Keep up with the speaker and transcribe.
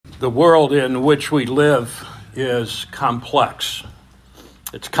The world in which we live is complex.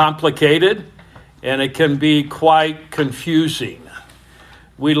 It's complicated, and it can be quite confusing.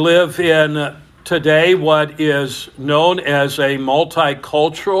 We live in today what is known as a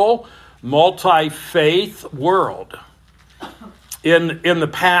multicultural, multi-faith world. In the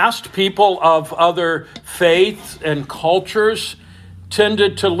past, people of other faiths and cultures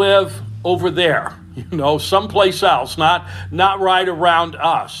tended to live over there, someplace else, not right around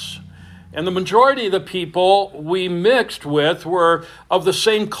us. And the majority of the people we mixed with were of the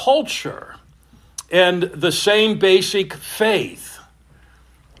same culture and the same basic faith,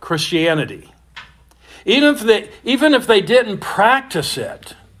 Christianity. Even if they didn't practice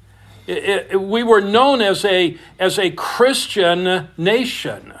it, we were known as a Christian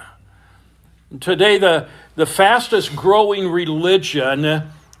nation. Today, the fastest growing religion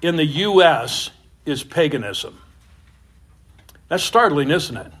in the U.S. is paganism. That's startling,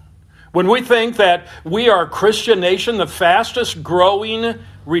 isn't it? When we think that we are a Christian nation, the fastest growing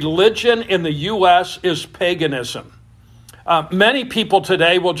religion in the U.S. is paganism. Many people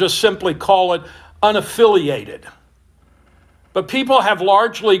today will just simply call it unaffiliated. But people have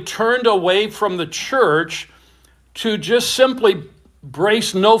largely turned away from the church to just simply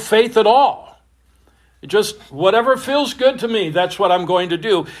brace no faith at all. Just whatever feels good to me, that's what I'm going to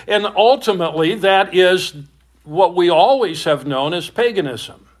do. And ultimately, that is what we always have known as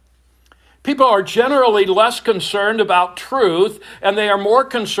paganism. People are generally less concerned about truth, and they are more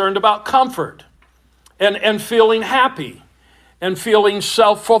concerned about comfort and feeling happy and feeling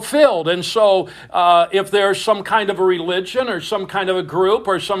self-fulfilled. And so if there's some kind of a religion or some kind of a group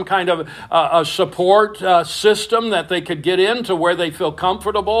or some kind of a support system that they could get into where they feel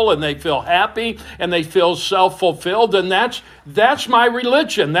comfortable and they feel happy and they feel self-fulfilled, then that's my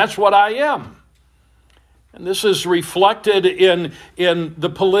religion. That's what I am. And this is reflected in the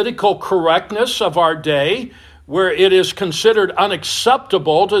political correctness of our day, where it is considered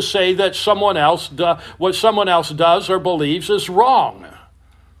unacceptable to say that what someone else does or believes is wrong.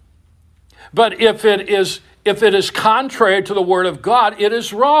 But if it is contrary to the Word of God, it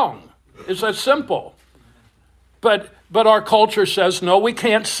is wrong. It's that simple. But our culture says, no, we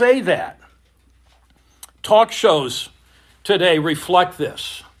can't say that. Talk shows today reflect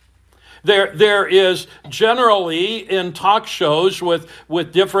this. There is generally in talk shows with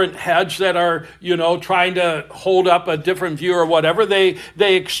different heads that are, trying to hold up a different view or whatever, they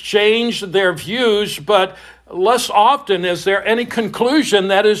exchange their views, but less often is there any conclusion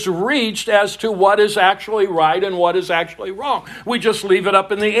that is reached as to what is actually right and what is actually wrong. We just leave it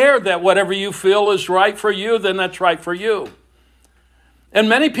up in the air that whatever you feel is right for you, then that's right for you. And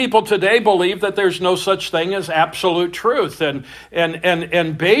many people today believe that there's no such thing as absolute truth.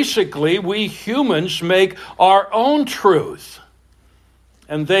 And basically, we humans make our own truth.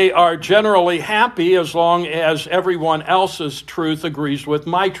 And they are generally happy as long as everyone else's truth agrees with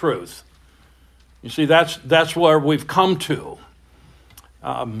my truth. You see, that's where we've come to.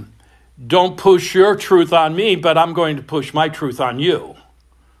 Don't push your truth on me, but I'm going to push my truth on you.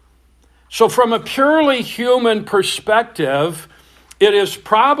 So from a purely human perspective, it is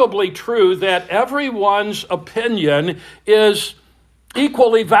probably true that everyone's opinion is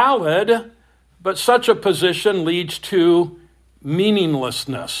equally valid, but such a position leads to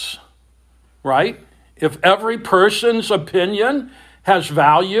meaninglessness, right? If every person's opinion has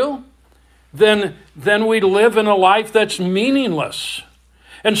value, then we live in a life that's meaningless.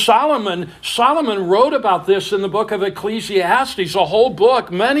 And Solomon wrote about this in the book of Ecclesiastes, a whole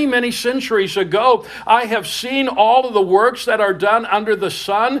book, many, many centuries ago. I have seen all of the works that are done under the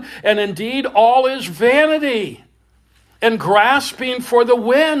sun, and indeed all is vanity and grasping for the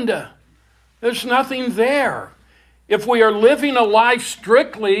wind. There's nothing there. If we are living a life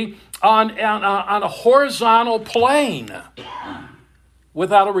strictly on a horizontal plane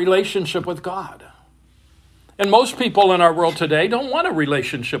without a relationship with God. And most people in our world today don't want a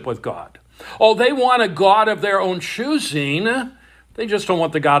relationship with God. Oh, they want a God of their own choosing. They just don't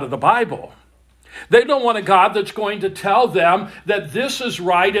want the God of the Bible. They don't want a God that's going to tell them that this is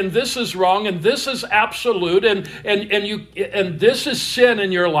right and this is wrong and this is absolute and this is sin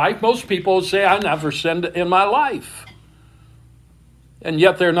in your life. Most people say, I never sinned in my life. And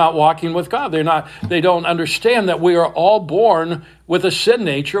yet they're not walking with God. They don't understand that we are all born with a sin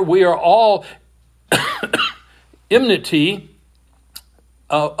nature. We are all enmity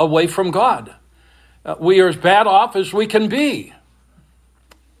away from God. We are as bad off as we can be.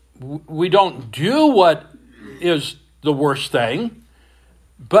 We don't do what is the worst thing,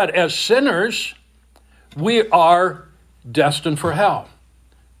 but as sinners, we are destined for hell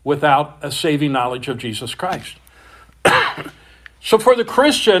without a saving knowledge of Jesus Christ. So for the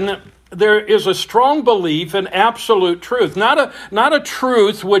Christian, there is a strong belief in absolute truth, not a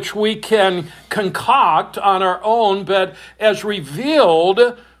truth which we can concoct on our own, but as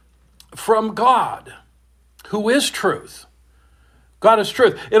revealed from God, who is truth. God is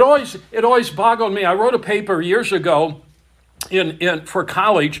truth. It always boggled me. I wrote a paper years ago for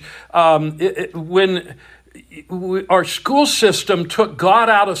college when our school system took God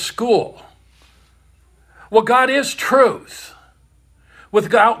out of school. Well, God is truth.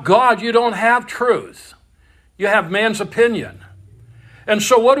 Without God, you don't have truth. You have man's opinion. And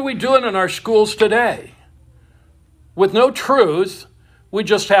so what are we doing in our schools today? With no truth, we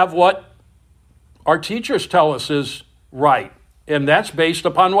just have what our teachers tell us is right. And that's based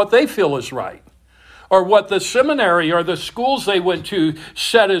upon what they feel is right. Or what the seminary or the schools they went to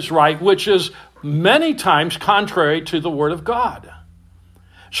said is right, which is many times contrary to the Word of God.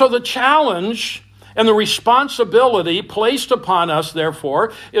 So the challenge and the responsibility placed upon us,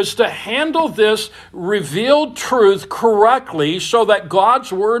 therefore, is to handle this revealed truth correctly so that God's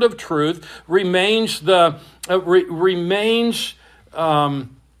word of truth remains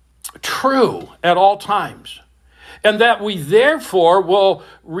true at all times. And that we, therefore, will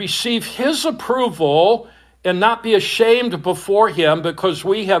receive his approval and not be ashamed before him because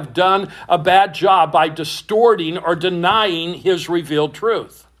we have done a bad job by distorting or denying his revealed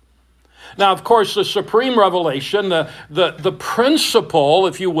truth. Now, of course, the supreme revelation, the principle,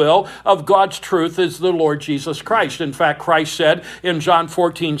 if you will, of God's truth is the Lord Jesus Christ. In fact, Christ said in John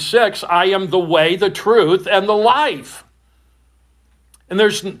 14:6, I am the way, the truth, and the life. And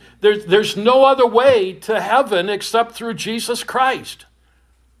there's no other way to heaven except through Jesus Christ.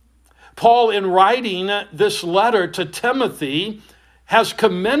 Paul, in writing this letter to Timothy, has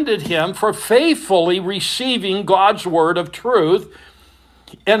commended him for faithfully receiving God's word of truth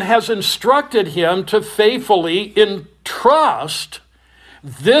and has instructed him to faithfully entrust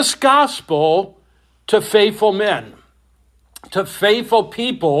this gospel to faithful men, to faithful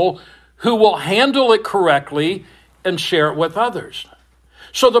people who will handle it correctly and share it with others.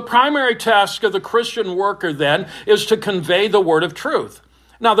 So the primary task of the Christian worker then is to convey the word of truth.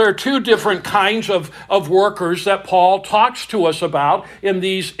 Now, there are two different kinds of workers that Paul talks to us about in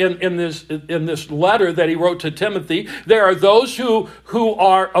this letter that he wrote to Timothy. There are those who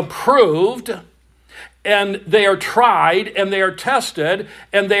are approved, and they are tried, and they are tested,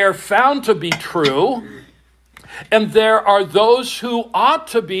 and they are found to be true. And there are those who ought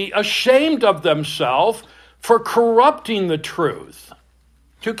to be ashamed of themselves for corrupting the truth.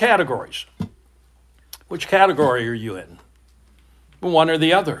 Two categories. Which category are you in? One or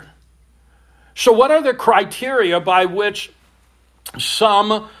the other. So what are the criteria by which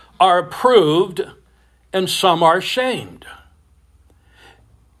some are approved and some are ashamed?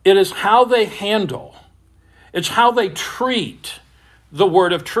 It is how they handle. It's how they treat the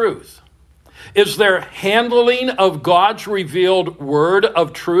word of truth. Is their handling of God's revealed word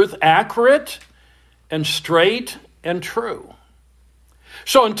of truth accurate and straight and true?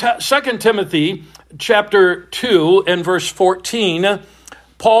 So in 2 Timothy chapter 2 and verse 14,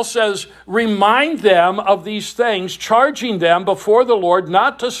 Paul says, remind them of these things, charging them before the Lord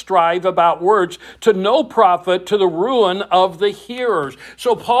not to strive about words to no profit, to the ruin of the hearers.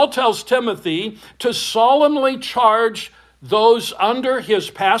 So Paul tells Timothy to solemnly charge those under his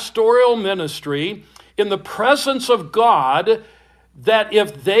pastoral ministry in the presence of God that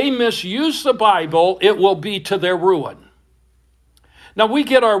if they misuse the Bible, it will be to their ruin. Now, we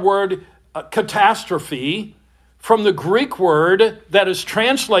get our word catastrophe from the Greek word that is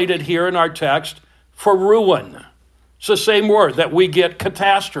translated here in our text for ruin. It's the same word that we get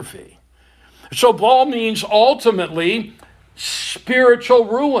catastrophe. So Paul means ultimately spiritual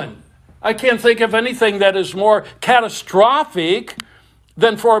ruin. I can't think of anything that is more catastrophic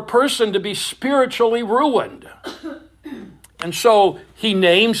than for a person to be spiritually ruined. And so he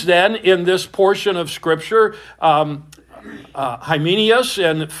names then in this portion of Scripture Hymenaeus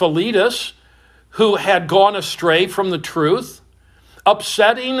and Philetus, who had gone astray from the truth,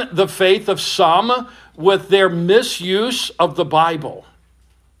 upsetting the faith of some with their misuse of the Bible.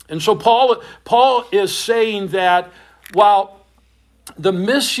 And so Paul is saying that while the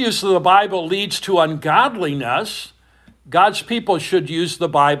misuse of the Bible leads to ungodliness, God's people should use the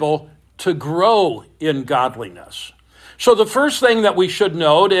Bible to grow in godliness. So the first thing that we should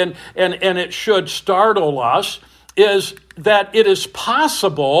note, and it should startle us, is that it is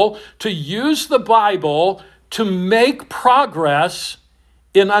possible to use the Bible to make progress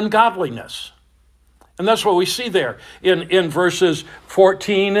in ungodliness. And that's what we see there in verses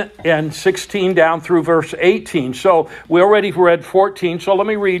 14 and 16 down through verse 18. So we already read 14, so let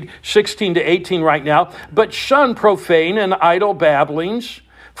me read 16 to 18 right now. But shun profane and idle babblings,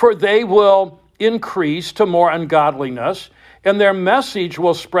 for they will increase to more ungodliness, and their message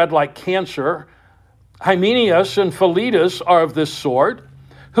will spread like cancer. Hymenaeus and Philetus are of this sort,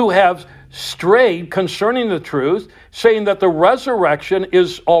 who have strayed concerning the truth, saying that the resurrection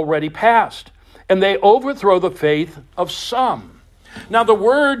is already past, and they overthrow the faith of some. Now the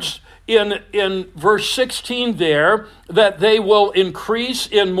words in verse 16 there, that they will increase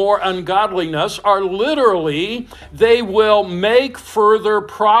in more ungodliness, are literally, they will make further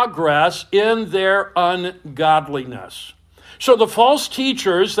progress in their ungodliness. So the false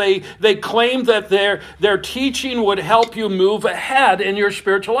teachers, they claim that their teaching would help you move ahead in your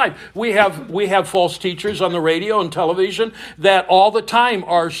spiritual life. We have false teachers on the radio and television that all the time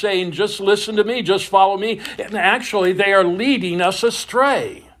are saying, just listen to me, just follow me. And actually, they are leading us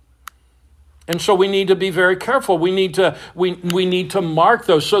astray. And so we need to be very careful. We need to mark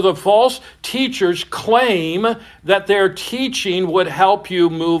those. So the false teachers claim that their teaching would help you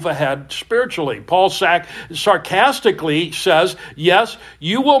move ahead spiritually. Paul sarcastically says, yes,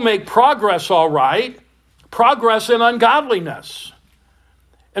 you will make progress, all right, progress in ungodliness.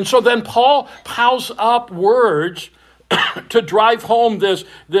 And so then Paul piles up words to drive home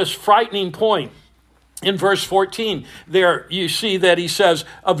this frightening point. In verse 14, there you see that he says,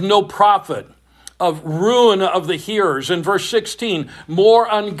 of no profit, of ruin of the hearers. In verse 16, more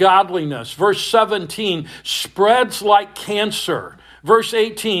ungodliness. Verse 17, spreads like cancer. Verse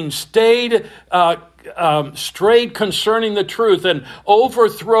 18, strayed concerning the truth and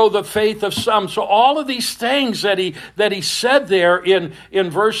overthrow the faith of some. So all of these things that he said there in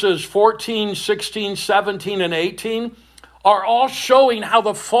verses 14, 16, 17, and 18 are all showing how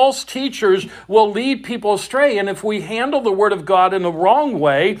the false teachers will lead people astray. And if we handle the Word of God in the wrong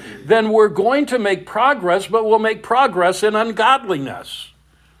way, then we're going to make progress, but we'll make progress in ungodliness.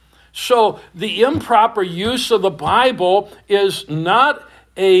 So the improper use of the Bible is not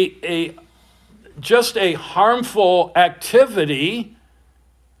just a harmful activity.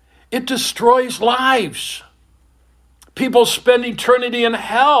 It destroys lives. People spend eternity in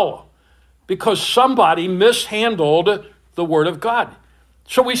hell because somebody mishandled the Word of God.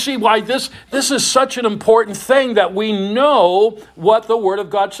 So we see why this is such an important thing, that we know what the Word of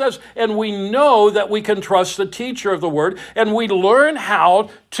God says, and we know that we can trust the teacher of the Word, and we learn how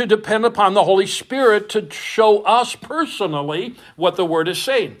to depend upon the Holy Spirit to show us personally what the Word is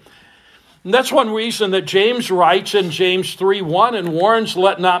saying. And that's one reason that James writes in James 3:1 and warns,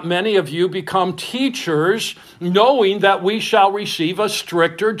 let not many of you become teachers, knowing that we shall receive a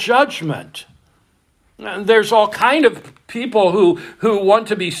stricter judgment. And there's all kind of people who want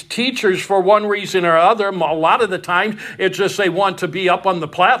to be teachers for one reason or other. A lot of the time, it's just they want to be up on the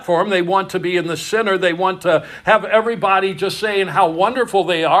platform. They want to be in the center. They want to have everybody just saying how wonderful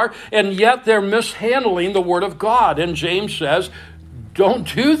they are. And yet they're mishandling the Word of God. And James says,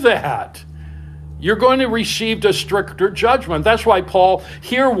 don't do that. You're going to receive a stricter judgment. That's why Paul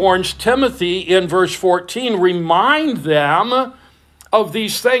here warns Timothy in verse 14, remind them of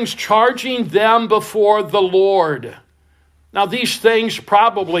these things, charging them before the Lord. Now, these things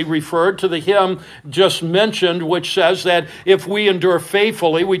probably referred to the hymn just mentioned, which says that if we endure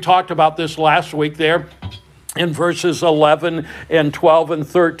faithfully, we talked about this last week there, in verses 11 and 12 and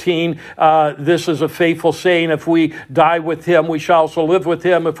 13, this is a faithful saying, if we die with him, we shall also live with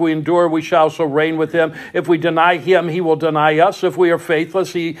him. If we endure, we shall also reign with him. If we deny him, he will deny us. If we are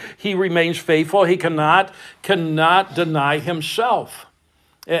faithless, he remains faithful. He cannot deny himself.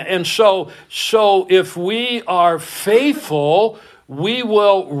 And so if we are faithful, we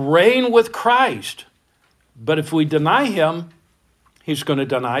will reign with Christ. But if we deny him, he's going to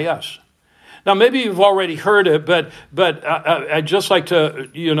deny us. Now, maybe you've already heard it, but I'd just like to,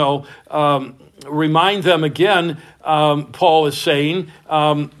 remind them again. Paul is saying,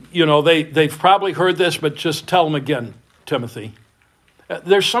 they've probably heard this, but just tell them again, Timothy.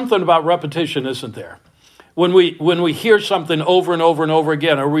 There's something about repetition, isn't there? When we hear something over and over and over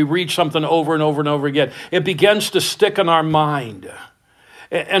again, or we read something over and over and over again, it begins to stick in our mind.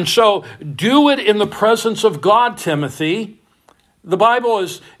 And so do it in the presence of God, Timothy. The Bible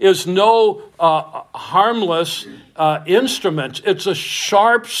is no harmless instrument. It's a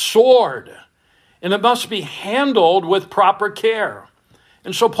sharp sword, and it must be handled with proper care.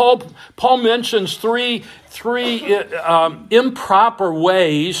 And so Paul mentions three improper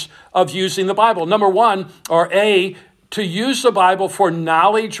ways of using the Bible. Number one, or A, to use the Bible for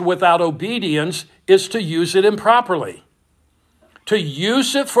knowledge without obedience is to use it improperly. to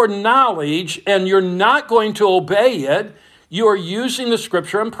use it for knowledge and you're not going to obey it, you are using the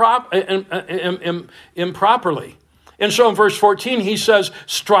scripture improperly. And so in verse 14, he says,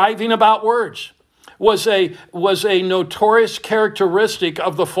 striving about words was a notorious characteristic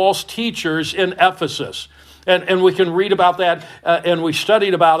of the false teachers in Ephesus. And we can read about that, and we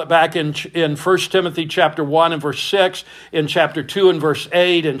studied about it back in 1 Timothy chapter 1 and verse 6, in chapter 2 and verse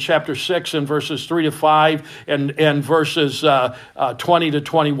 8, in chapter 6 and verses 3 to 5, and verses 20 to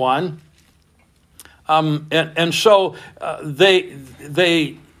 21. So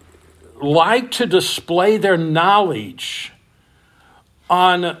they like to display their knowledge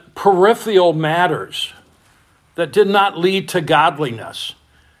on peripheral matters that did not lead to godliness,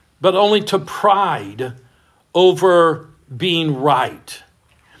 but only to pride over being right.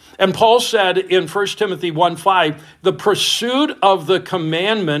 And Paul said in 1 Timothy 1:5, the pursuit of the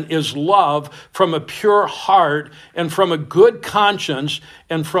commandment is love from a pure heart and from a good conscience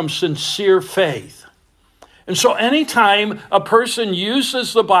and from sincere faith. And so anytime a person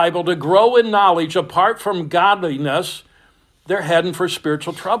uses the Bible to grow in knowledge apart from godliness, they're heading for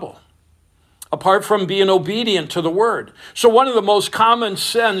spiritual trouble, apart from being obedient to the word. So one of the most common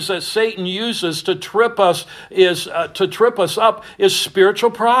sins that Satan uses to trip us up is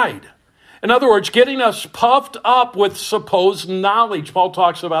spiritual pride. In other words, getting us puffed up with supposed knowledge. Paul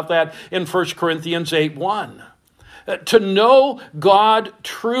talks about that in 1 Corinthians 8:1. To know God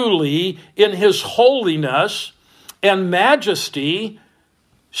truly in his holiness and majesty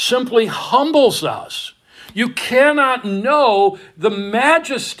simply humbles us. You cannot know the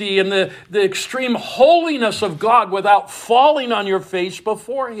majesty and the extreme holiness of God without falling on your face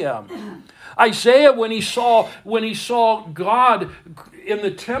before him. Isaiah, when he saw God in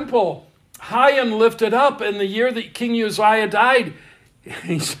the temple, high and lifted up, in the year that King Uzziah died,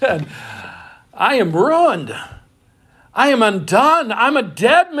 he said, I am ruined. I am undone. I'm a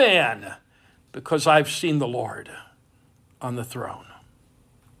dead man because I've seen the Lord on the throne.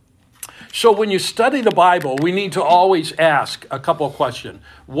 So when you study the Bible, we need to always ask a couple of questions.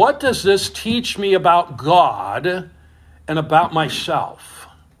 What does this teach me about God and about myself?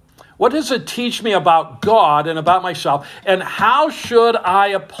 What does it teach me about God and about myself? And how should I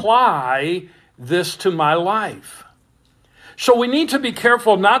apply this to my life? So we need to be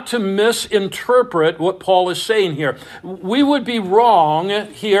careful not to misinterpret what Paul is saying here. We would be wrong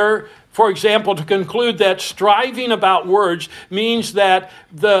here, for example, to conclude that striving about words means that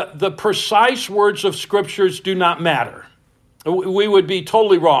the precise words of scriptures do not matter. We would be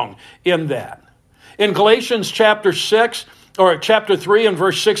totally wrong in that. In Galatians chapter 6, or chapter 3 and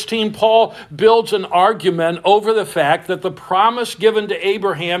verse 16, Paul builds an argument over the fact that the promise given to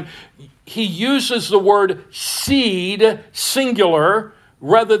Abraham, he uses the word seed, singular,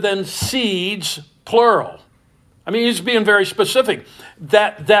 rather than seeds, plural. I mean, he's being very specific.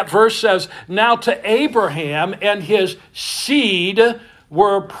 That verse says, now to Abraham and his seed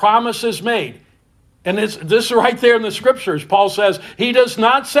were promises made. And this is right there in the scriptures. Paul says, he does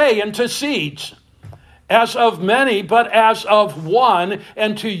not say unto seeds, as of many, but as of one,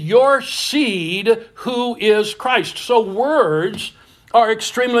 and to your seed, who is Christ. So words are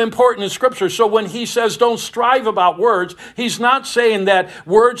extremely important in Scripture. So when he says don't strive about words, he's not saying that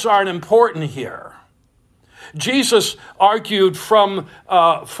words aren't important here. Jesus argued for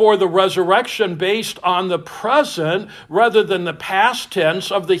the resurrection based on the present rather than the past tense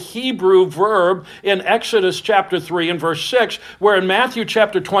of the Hebrew verb in Exodus chapter 3 and verse 6, where in Matthew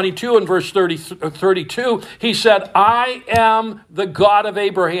chapter 22 and verse 32, he said, I am the God of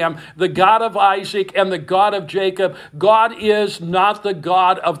Abraham, the God of Isaac, and the God of Jacob. God is not the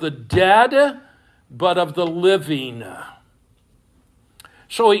God of the dead, but of the living.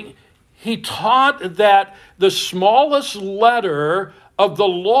 So he taught that the smallest letter of the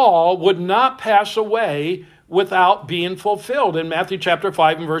law would not pass away without being fulfilled in Matthew chapter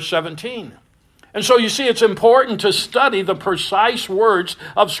 5 and verse 17. And so you see, it's important to study the precise words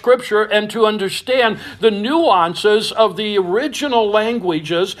of Scripture and to understand the nuances of the original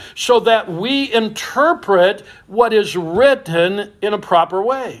languages so that we interpret what is written in a proper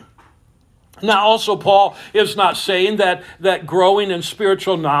way. Now, also, Paul is not saying that growing in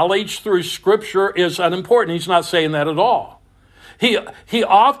spiritual knowledge through Scripture is unimportant. He's not saying that at all. He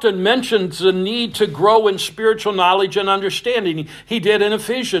often mentions the need to grow in spiritual knowledge and understanding. He did in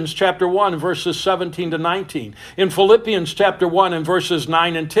Ephesians chapter 1, verses 17 to 19. In Philippians chapter 1 and verses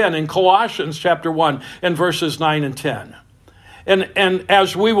 9 and 10. In Colossians chapter 1 and verses 9 and 10. And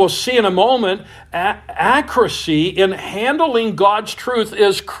as we will see in a moment, accuracy in handling God's truth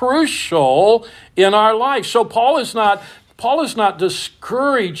is crucial in our life. So Paul is not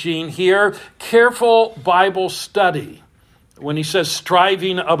discouraging here careful Bible study. when he says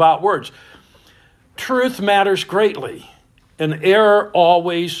striving about words. Truth matters greatly, and error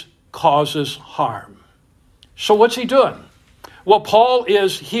always causes harm. So what's he doing? Well, Paul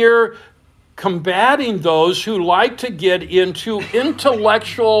is here combating those who like to get into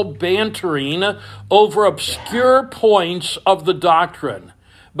intellectual bantering over obscure points of the doctrine,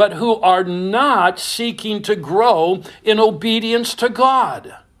 but who are not seeking to grow in obedience to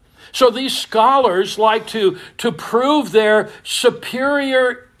God. So these scholars like to prove their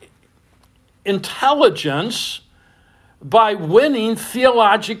superior intelligence by winning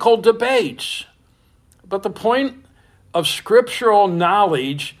theological debates. But the point of scriptural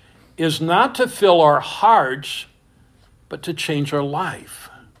knowledge is not to fill our hearts, but to change our life.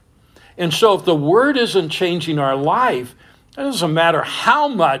 And so if the word isn't changing our life, it doesn't matter how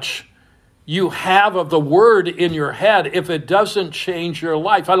much you have of the word in your head if it doesn't change your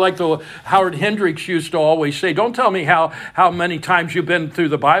life. I like the Howard Hendricks used to always say, don't tell me how many times you've been through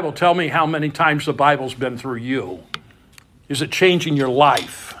the Bible. Tell me how many times the Bible's been through you. Is it changing your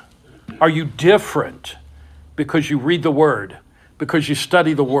life? Are you different because you read the word, because you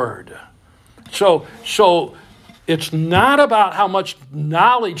study the word? So it's not about how much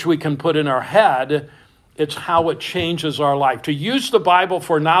knowledge we can put in our head. It's how it changes our life. To use the Bible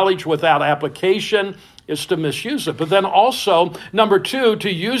for knowledge without application is to misuse it. But then also, number two,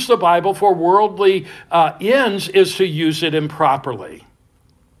 to use the Bible for worldly ends is to use it improperly.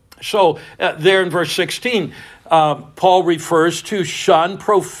 So there in verse 16, Paul refers to shun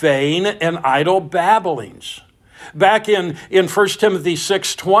profane and idle babblings. Back in 1 Timothy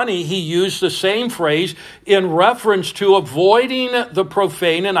 6:20, he used the same phrase in reference to avoiding the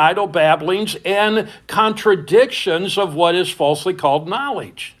profane and idle babblings and contradictions of what is falsely called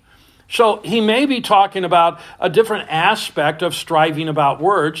knowledge. So he may be talking about a different aspect of striving about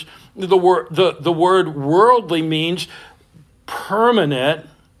words. The word worldly means permanent,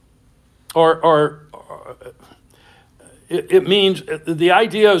 or it means, the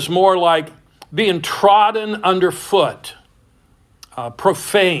idea is more like being trodden underfoot.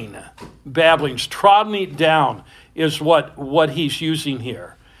 Profane babblings, trodden it down is what he's using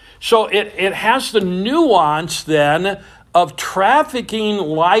here. So it has the nuance then of trafficking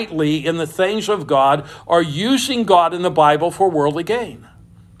lightly in the things of God or using God in the Bible for worldly gain.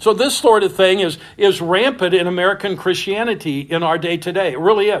 So this sort of thing is rampant in American Christianity in our day today. It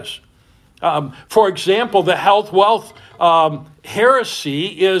really is. For example, the health wealth heresy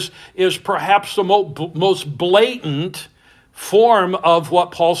is perhaps the most blatant form of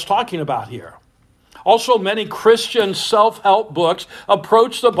what Paul's talking about here. Also, many Christian self-help books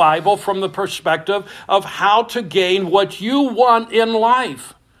approach the Bible from the perspective of how to gain what you want in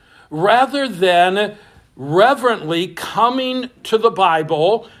life, rather than reverently coming to the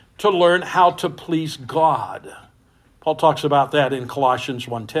Bible to learn how to please God. Paul talks about that in Colossians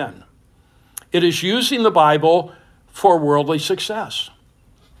 1:10. It is using the Bible for worldly success.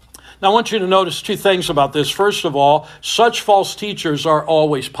 Now, I want you to notice two things about this. First of all, such false teachers are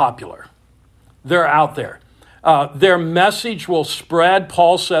always popular. They're out there. Their message will spread,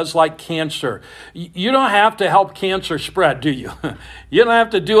 Paul says, like cancer. You don't have to help cancer spread, do you? You don't have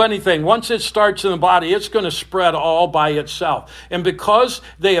to do anything. Once it starts in the body, it's going to spread all by itself. And because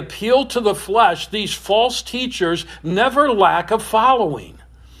they appeal to the flesh, these false teachers never lack a following.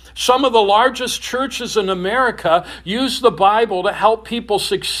 Some of the largest churches in America use the Bible to help people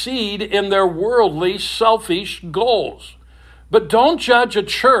succeed in their worldly, selfish goals. But don't judge a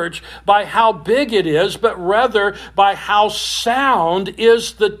church by how big it is, but rather by how sound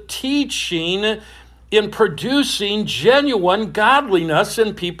is the teaching in producing genuine godliness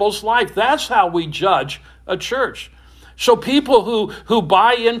in people's life. That's how we judge a church. So people who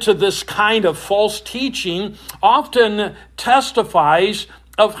buy into this kind of false teaching often testifies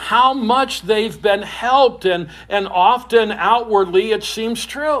of how much they've been helped, and often outwardly it seems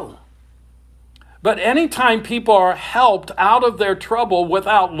true. But anytime people are helped out of their trouble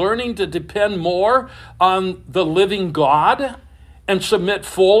without learning to depend more on the living God and submit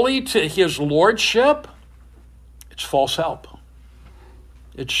fully to his lordship, it's false help.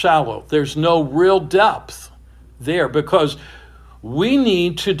 It's shallow. There's no real depth there, because we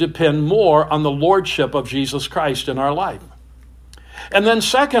need to depend more on the lordship of Jesus Christ in our life. And then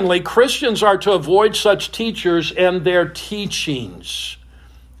secondly, Christians are to avoid such teachers and their teachings.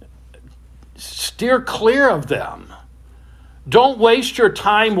 Steer clear of them. Don't waste your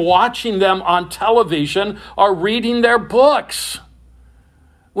time watching them on television or reading their books.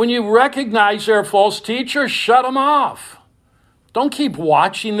 When you recognize they're a false teacher, shut them off. Don't keep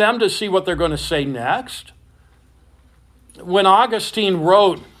watching them to see what they're going to say next. When Augustine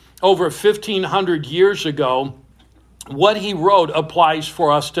wrote over 1,500 years ago, what he wrote applies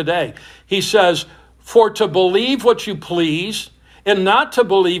for us today. He says, "For to believe what you please and not to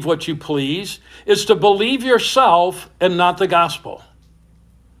believe what you please is to believe yourself and not the gospel."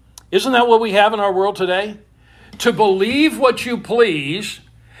 Isn't that what we have in our world today? To believe what you please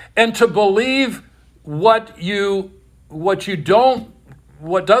and to believe what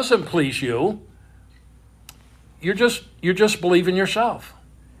doesn't please you, you're just believing yourself.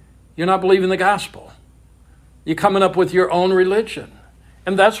 You're not believing the gospel. You're coming up with your own religion.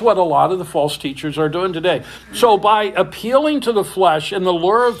 And that's what a lot of the false teachers are doing today. So by appealing to the flesh and the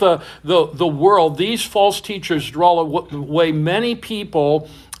lure of the world, these false teachers draw away many people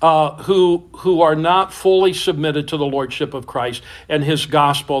who are not fully submitted to the lordship of Christ and his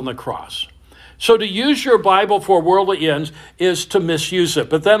gospel and the cross. So to use your Bible for worldly ends is to misuse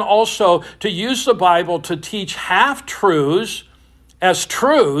it. But then also to use the Bible to teach half-truths as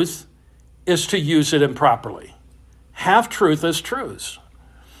truth is to use it improperly. Half-truth as truths.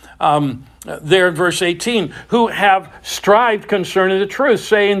 There in verse 18, who have strived concerning the truth,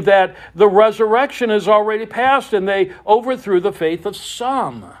 saying that the resurrection is already past, and they overthrew the faith of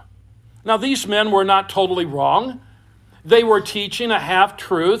some. Now, these men were not totally wrong. They were teaching a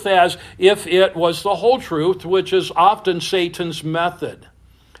half-truth as if it was the whole truth, which is often Satan's method.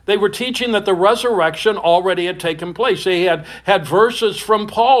 They were teaching that the resurrection already had taken place. They had verses from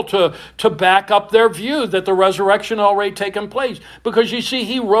Paul to back up their view that the resurrection had already taken place. Because you see,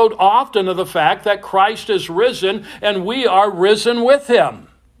 he wrote often of the fact that Christ is risen and we are risen with him.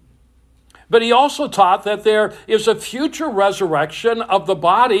 But he also taught that there is a future resurrection of the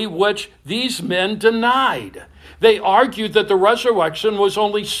body, which these men denied. They argued that the resurrection was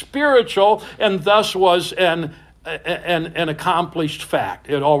only spiritual and thus was an accomplished fact.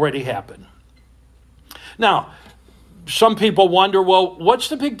 It already happened. Now, some people wonder, well, what's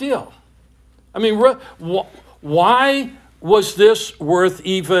the big deal? I mean, why was this worth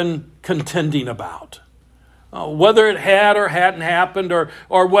even contending about? Whether it had or hadn't happened,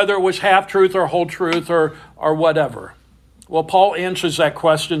 or whether it was half-truth or whole truth or whatever. Well, Paul answers that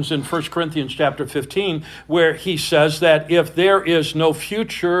question in 1 Corinthians chapter 15, where he says that if there is no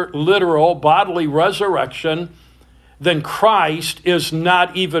future literal bodily resurrection, then Christ is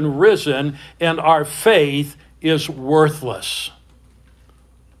not even risen, and our faith is worthless.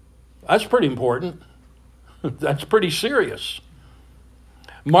 That's pretty important. That's pretty serious.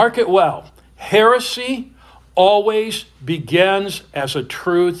 Mark it well. Heresy always begins as a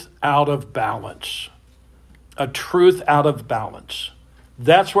truth out of balance. A truth out of balance.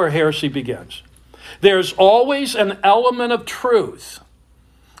 That's where heresy begins. There's always an element of truth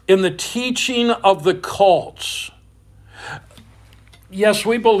in the teaching of the cults. Yes,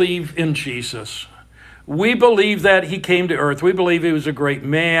 we believe in Jesus. We believe that he came to earth. We believe he was a great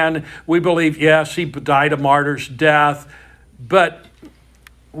man. We believe, yes, he died a martyr's death. But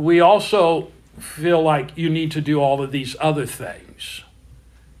we also feel like you need to do all of these other things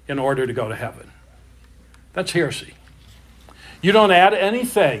in order to go to heaven. That's heresy. You don't add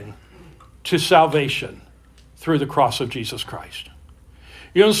anything to salvation through the cross of Jesus Christ.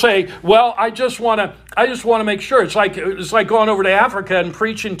 You don't say, well, I just want to make sure. It's like going over to Africa and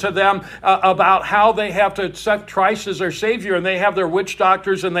preaching to them about how they have to accept Christ as their Savior, and they have their witch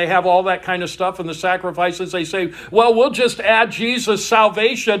doctors and they have all that kind of stuff and the sacrifices. They say, well, we'll just add Jesus'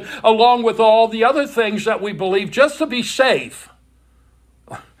 salvation along with all the other things that we believe just to be safe.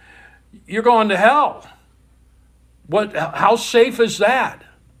 You're going to hell. How safe is that?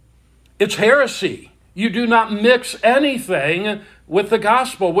 It's heresy. You do not mix anything with the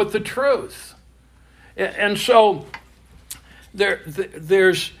gospel, with the truth. And so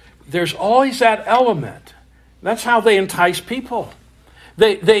there's always that element. That's how they entice people.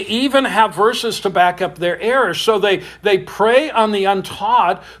 They even have verses to back up their errors. So they prey on the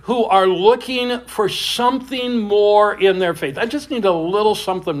untaught who are looking for something more in their faith. I just need a little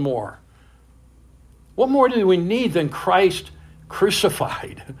something more. What more do we need than Christ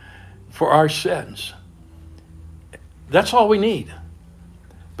crucified for our sins? That's all we need.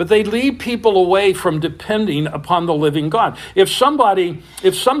 But they lead people away from depending upon the living God. If somebody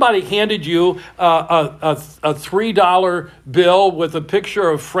handed you a $3 bill with a picture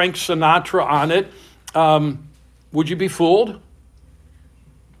of Frank Sinatra on it, would you be fooled?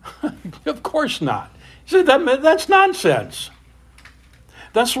 Of course not. You say, that's nonsense.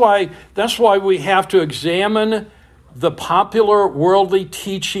 That's why we have to examine the popular worldly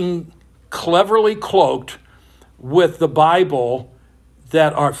teaching cleverly cloaked with the Bible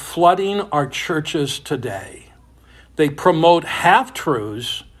that are flooding our churches today. They promote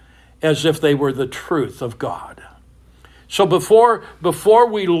half-truths as if they were the truth of God. So before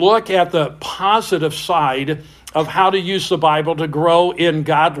we look at the positive side of how to use the Bible to grow in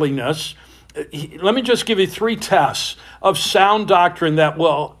godliness. Let me just give you 3 tests of sound doctrine that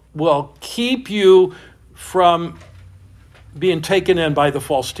will keep you from being taken in by the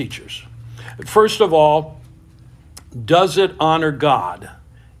false teachers. First of all, does it honor God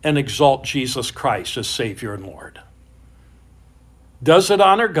and exalt Jesus Christ as Savior and Lord? Does it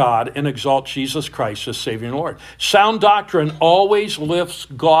honor God and exalt Jesus Christ as Savior and Lord? Sound doctrine always lifts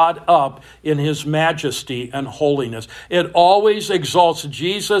God up in his majesty and holiness. It always exalts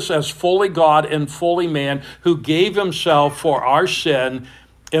Jesus as fully God and fully man, who gave himself for our sin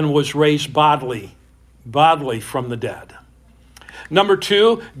and was raised bodily from the dead. Number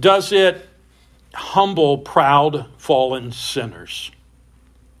 2, does it humble proud, fallen sinners?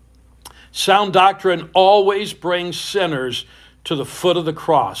 Sound doctrine always brings sinners to the foot of the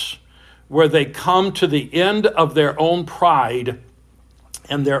cross, where they come to the end of their own pride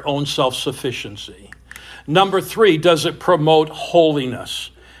and their own self-sufficiency. Number 3, does it promote holiness?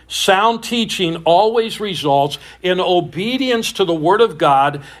 Sound teaching always results in obedience to the Word of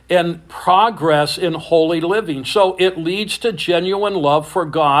God and progress in holy living. So it leads to genuine love for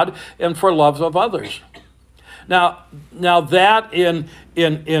God and for love of others. Now that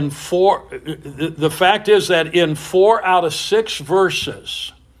in 4, the fact is that in 4 out of 6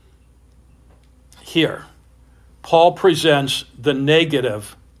 verses here, Paul presents the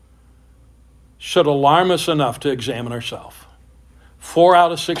negative should alarm us enough to examine ourselves. 4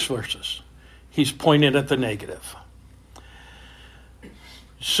 out of 6 verses, he's pointing at the negative.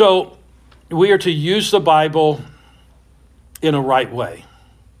 So we are to use the Bible in a right way.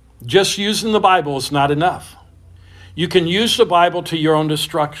 Just using the Bible is not enough. You can use the Bible to your own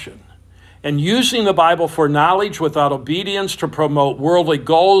destruction. And using the Bible for knowledge without obedience to promote worldly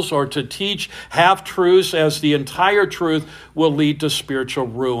goals or to teach half-truths as the entire truth will lead to spiritual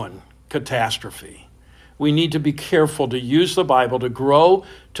ruin, catastrophe. We need to be careful to use the Bible to grow,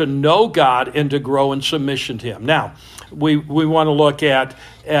 to know God, and to grow in submission to him. Now, we want to look at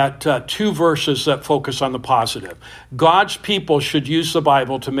 2 verses that focus on the positive. God's people should use the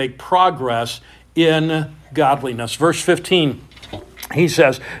Bible to make progress in godliness. Verse 15, he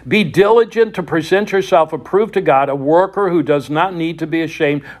says, "Be diligent to present yourself approved to God, a worker who does not need to be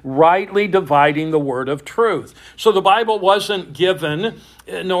ashamed, rightly dividing the word of truth." So the Bible wasn't given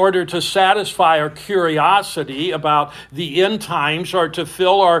in order to satisfy our curiosity about the end times or to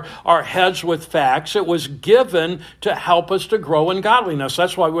fill our heads with facts. It was given to help us to grow in godliness.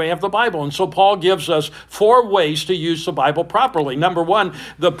 That's why we have the Bible. And so Paul gives us 4 ways to use the Bible properly. Number 1,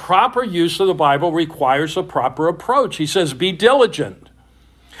 the proper use of the Bible requires a proper approach. He says, be diligent.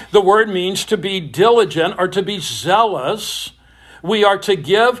 The word means to be diligent or to be zealous. We are to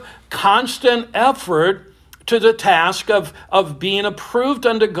give constant effort to the task of being approved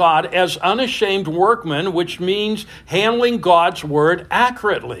unto God as unashamed workmen, which means handling God's word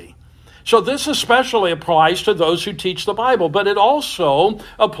accurately. So this especially applies to those who teach the Bible, but it also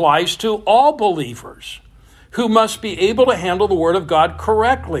applies to all believers who must be able to handle the Word of God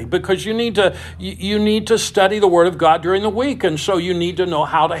correctly, because you need to study the Word of God during the week, and so you need to know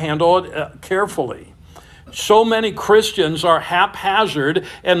how to handle it carefully. So many Christians are haphazard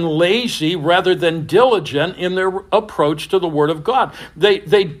and lazy rather than diligent in their approach to the Word of God.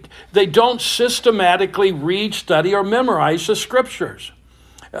 They don't systematically read, study, or memorize the Scriptures.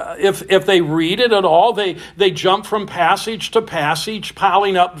 If they read it at all, they jump from passage to passage,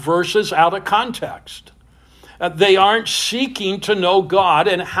 piling up verses out of context. They aren't seeking to know God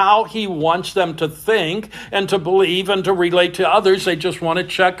and how He wants them to think and to believe and to relate to others. They just want to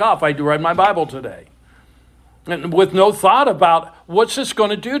check off. I read my Bible today. And with no thought about, what's this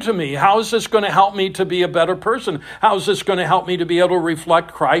going to do to me? How is this going to help me to be a better person? How is this going to help me to be able to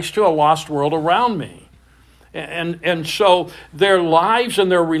reflect Christ to a lost world around me? And so their lives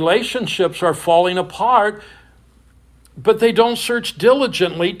and their relationships are falling apart, but they don't search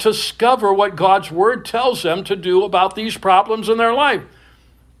diligently to discover what God's Word tells them to do about these problems in their life.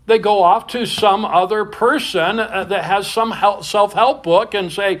 They go off to some other person that has some self-help book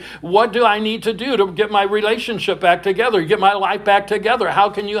and say, what do I need to do to get my relationship back together, get my life back together? How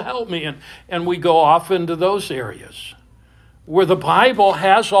can you help me? And we go off into those areas where the Bible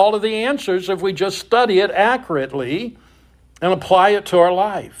has all of the answers if we just study it accurately and apply it to our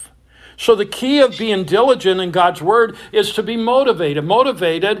life. So the key of being diligent in God's Word is to be motivated.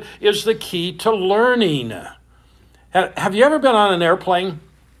 Motivated is the key to learning. Have you ever been on an airplane?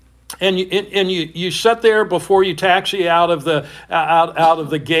 And you sit there before you taxi out of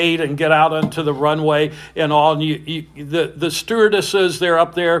the gate and get out onto the runway and all. And the stewardesses, they're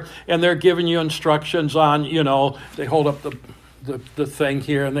up there and they're giving you instructions on, they hold up the thing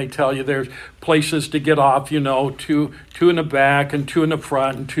here, and they tell you there's places to get off, two in the back and two in the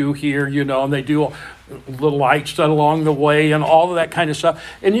front and two here, and they do little lights along the way and all of that kind of stuff.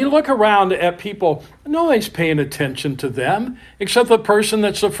 And you look around at people, nobody's paying attention to them except the person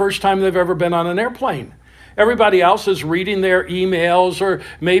that's the first time they've ever been on an airplane. Everybody else is reading their emails or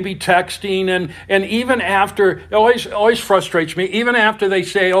maybe texting, and even after, it always frustrates me, even after they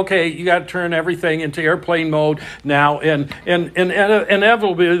say, okay, you got to turn everything into airplane mode now, and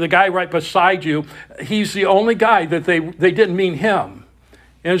inevitably the guy right beside you, he's the only guy that they didn't mean him.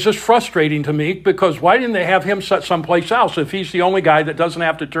 And it's just frustrating to me, because why didn't they have him set someplace else? If he's the only guy that doesn't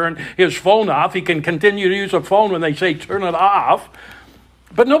have to turn his phone off, he can continue to use a phone when they say turn it off.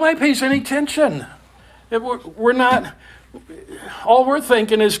 But nobody pays any attention. We're not. All we're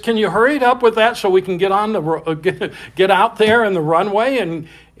thinking is, can you hurry it up with that so we can get on get out there in the runway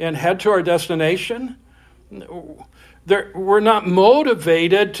and head to our destination? We're not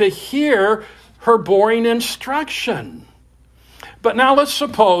motivated to hear her boring instruction. But now let's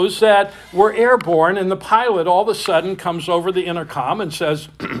suppose that we're airborne and the pilot all of a sudden comes over the intercom and says,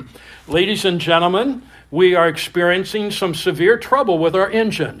 ladies and gentlemen, we are experiencing some severe trouble with our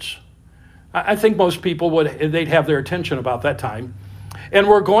engines. I think most people they'd have their attention about that time. And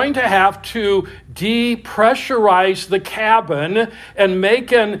we're going to have to depressurize the cabin and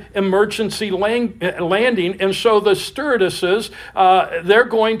make an emergency landing. And so the stewardesses, they're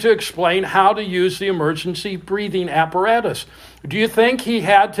going to explain how to use the emergency breathing apparatus. Do you think he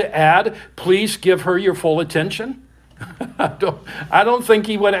had to add, please give her your full attention? I don't think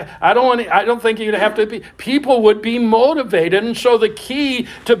he would. I don't think he would have to be. People would be motivated, and so the key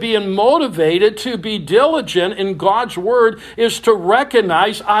to being motivated, to be diligent in God's word, is to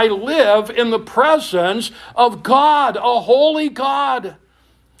recognize I live in the presence of God, a holy God.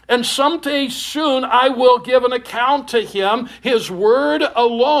 And someday soon I will give an account to him. His word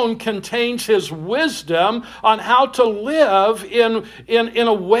alone contains his wisdom on how to live in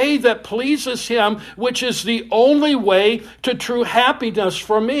a way that pleases him, which is the only way to true happiness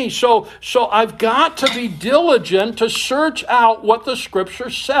for me. So I've got to be diligent to search out what the scripture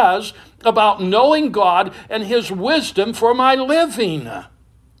says about knowing God and his wisdom for my living.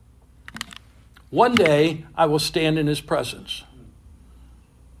 One day I will stand in his presence.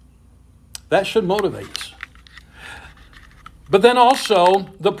 That should motivate us. But then also,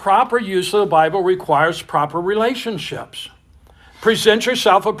 the proper use of the Bible requires proper relationships. Present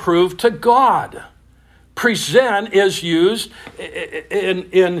yourself approved to God. Present is used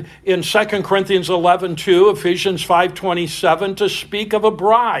in 2 Corinthians 11:2, Ephesians 5:27, to speak of a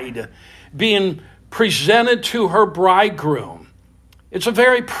bride being presented to her bridegroom. It's a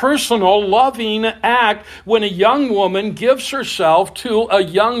very personal, loving act when a young woman gives herself to a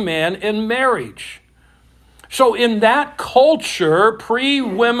young man in marriage. So in that culture,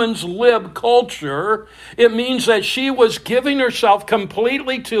 pre-women's lib culture, it means that she was giving herself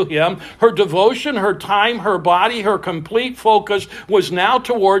completely to him. Her devotion, her time, her body, her complete focus was now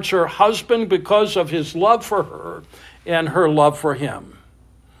towards her husband because of his love for her and her love for him.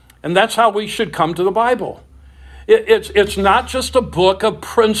 And that's how we should come to the Bible. It's not just a book of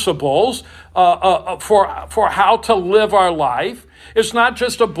principles for how to live our life. It's not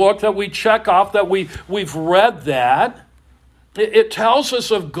just a book that we check off that we've read that. It tells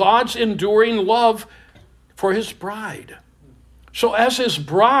us of God's enduring love for his bride. So as his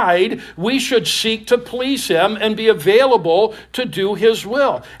bride, we should seek to please him and be available to do his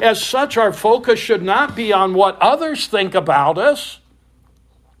will. As such, our focus should not be on what others think about us,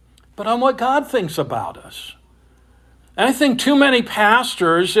 but on what God thinks about us. And I think too many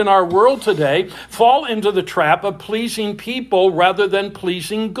pastors in our world today fall into the trap of pleasing people rather than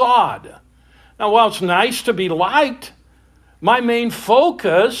pleasing God. Now, while it's nice to be liked, my main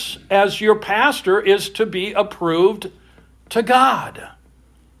focus as your pastor is to be approved to God.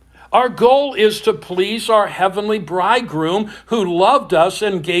 Our goal is to please our heavenly bridegroom who loved us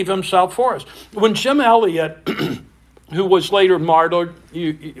and gave himself for us. When Jim Elliot, who was later martyred,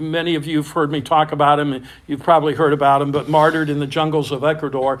 many of you have heard me talk about him, and you've probably heard about him, but martyred in the jungles of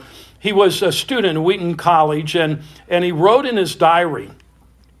Ecuador. He was a student at Wheaton College, and he wrote in his diary,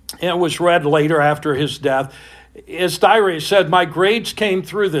 and it was read later after his death. His diary said, "My grades came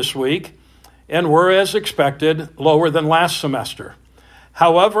through this week and were, as expected, lower than last semester.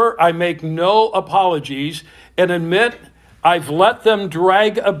 However, I make no apologies and admit I've let them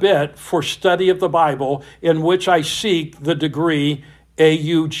drag a bit for study of the Bible, in which I seek the degree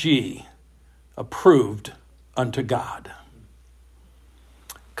AUG, approved unto God."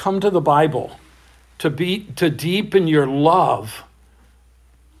 Come to the Bible to deepen your love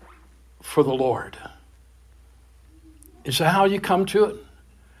for the Lord. Is that how you come to it?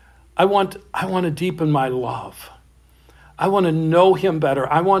 I want to deepen my love. I want to know him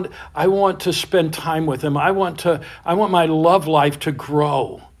better. I want to spend time with him. I want my love life to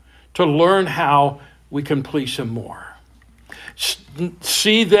grow, to learn how we can please him more.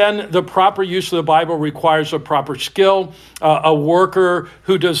 See, then, the proper use of the Bible requires a proper skill, a worker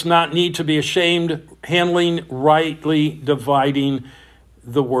who does not need to be ashamed, handling, rightly dividing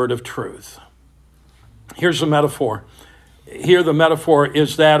the word of truth. Here's a metaphor. Here the metaphor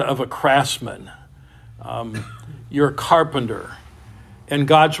is that of a craftsman. You're a carpenter, and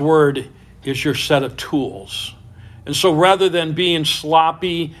God's word is your set of tools. And so rather than being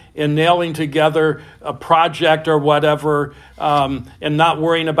sloppy and nailing together a project or whatever, and not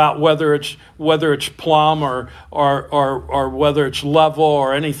worrying about whether it's plumb or whether it's level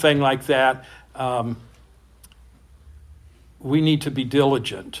or anything like that, we need to be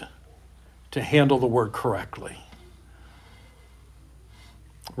diligent to handle the word correctly.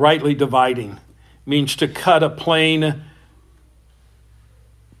 Rightly dividing means to cut a plain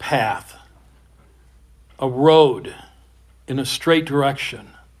path, a road in a straight direction,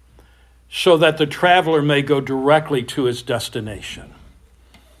 so that the traveler may go directly to his destination.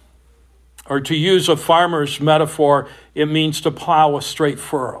 Or to use a farmer's metaphor, it means to plow a straight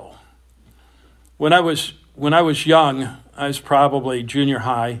furrow. When I was young, I was probably junior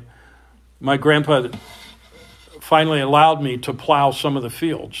high, my grandpa finally allowed me to plow some of the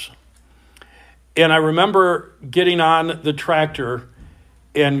fields. And I remember getting on the tractor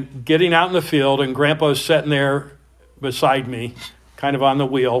and getting out in the field, and Grandpa was sitting there beside me, kind of on the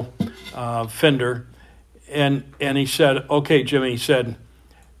wheel, fender. And he said, "Okay, Jimmy," he said,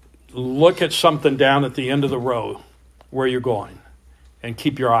 "look at something down at the end of the road where you're going, and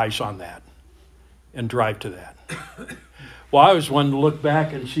keep your eyes on that, and drive to that." Well, I was one to look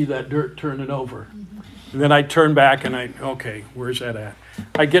back and see that dirt turning over. And then I turned back and okay, where's that at?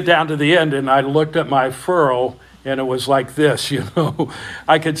 I get down to the end and I looked at my furrow and it was like this,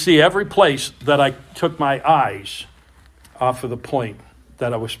 I could see every place that I took my eyes off of the point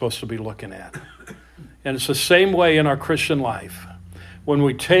that I was supposed to be looking at. And it's the same way in our Christian life. When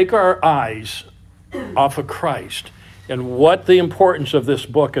we take our eyes off of Christ and what the importance of this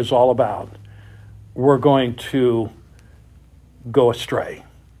book is all about, we're going to go astray.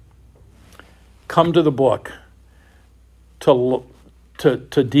 Come to the book to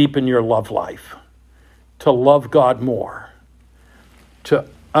deepen your love life, to love God more, to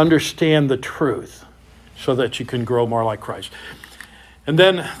understand the truth so that you can grow more like Christ. And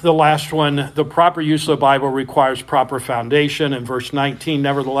then the last one, the proper use of the Bible requires proper foundation. In verse 19,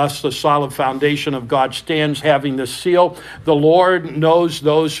 nevertheless, the solid foundation of God stands, having this seal: the Lord knows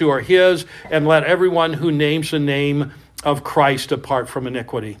those who are his, and let everyone who names the name of Christ depart from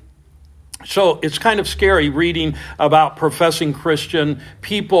iniquity. So it's kind of scary reading about professing Christian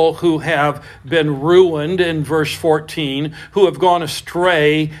people who have been ruined in verse 14, who have gone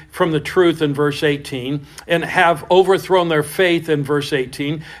astray from the truth in verse 18, and have overthrown their faith in verse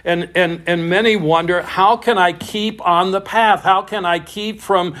 18. And many wonder, how can I keep on the path? How can I keep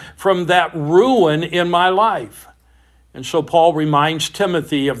from that ruin in my life? And so Paul reminds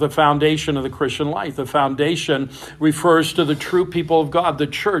Timothy of the foundation of the Christian life. The foundation refers to the true people of God, the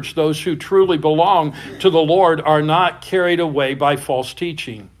church. Those who truly belong to the Lord are not carried away by false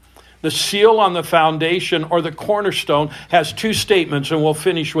teaching. The seal on the foundation, or the cornerstone, has two statements, and we'll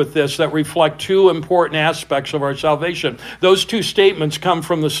finish with this, that reflect two important aspects of our salvation. Those two statements come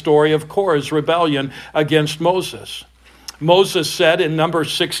from the story of Korah's rebellion against Moses. Moses said in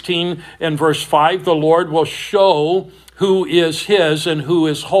Numbers 16 and verse 5, the Lord will show who is his and who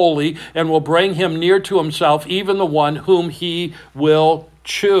is holy, and will bring him near to himself, even the one whom he will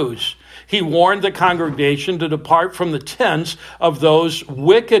choose. He warned the congregation to depart from the tents of those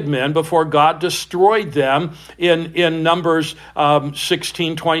wicked men before God destroyed them in Numbers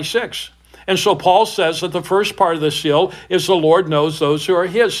 16:26. And so Paul says that the first part of the seal is the Lord knows those who are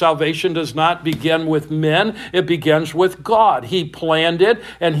his. Salvation does not begin with men. It begins with God. He planned it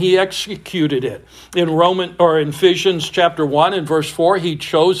and he executed it. In Ephesians chapter 1 and verse 4, he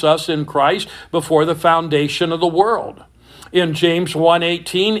chose us in Christ before the foundation of the world. In James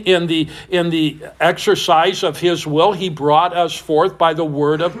 1:18, in the exercise of his will, he brought us forth by the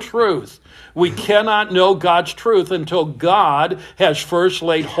word of truth. We cannot know God's truth until God has first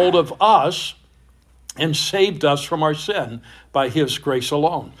laid hold of us and saved us from our sin by his grace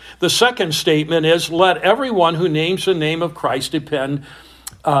alone. The second statement is, let everyone who names the name of Christ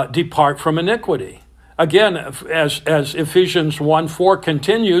depart from iniquity. Again, as Ephesians 1:4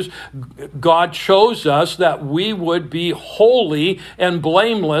 continues, God chose us that we would be holy and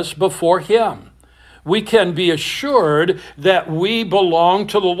blameless before him. We can be assured that we belong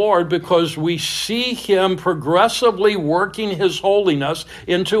to the Lord because we see him progressively working his holiness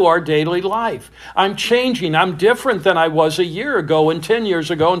into our daily life. I'm changing. I'm different than I was a year ago and 10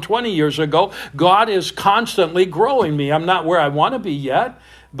 years ago and 20 years ago. God is constantly growing me. I'm not where I want to be yet,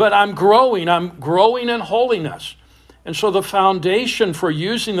 but I'm growing. I'm growing in holiness. And so the foundation for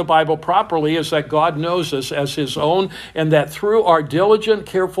using the Bible properly is that God knows us as his own, and that through our diligent,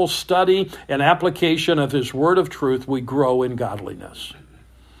 careful study and application of his word of truth, we grow in godliness.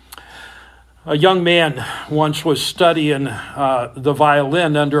 A young man once was studying the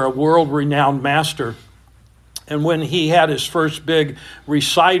violin under a world-renowned master. And when he had his first big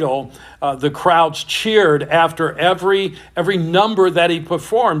recital, the crowds cheered after every number that he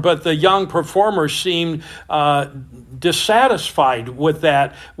performed. But the young performer seemed dissatisfied with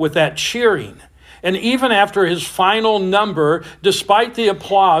that cheering. And even after his final number, despite the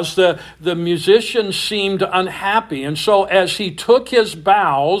applause, the musician seemed unhappy. And so as he took his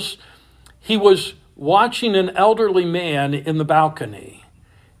bows, he was watching an elderly man in the balcony.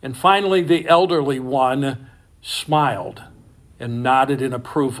 And finally, the elderly one smiled and nodded in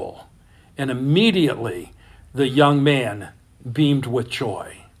approval. And immediately, the young man beamed with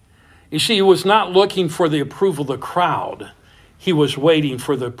joy. You see, he was not looking for the approval of the crowd. He was waiting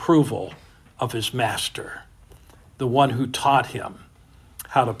for the approval of his master, the one who taught him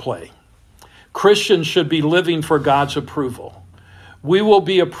how to play. Christians should be living for God's approval. We will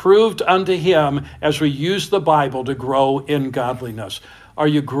be approved unto him as we use the Bible to grow in godliness. Are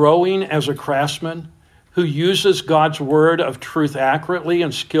you growing as a craftsman who uses God's word of truth accurately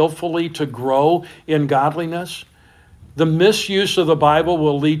and skillfully to grow in godliness? The misuse of the Bible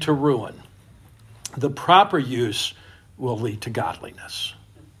will lead to ruin. The proper use will lead to godliness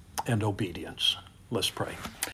and obedience. Let's pray.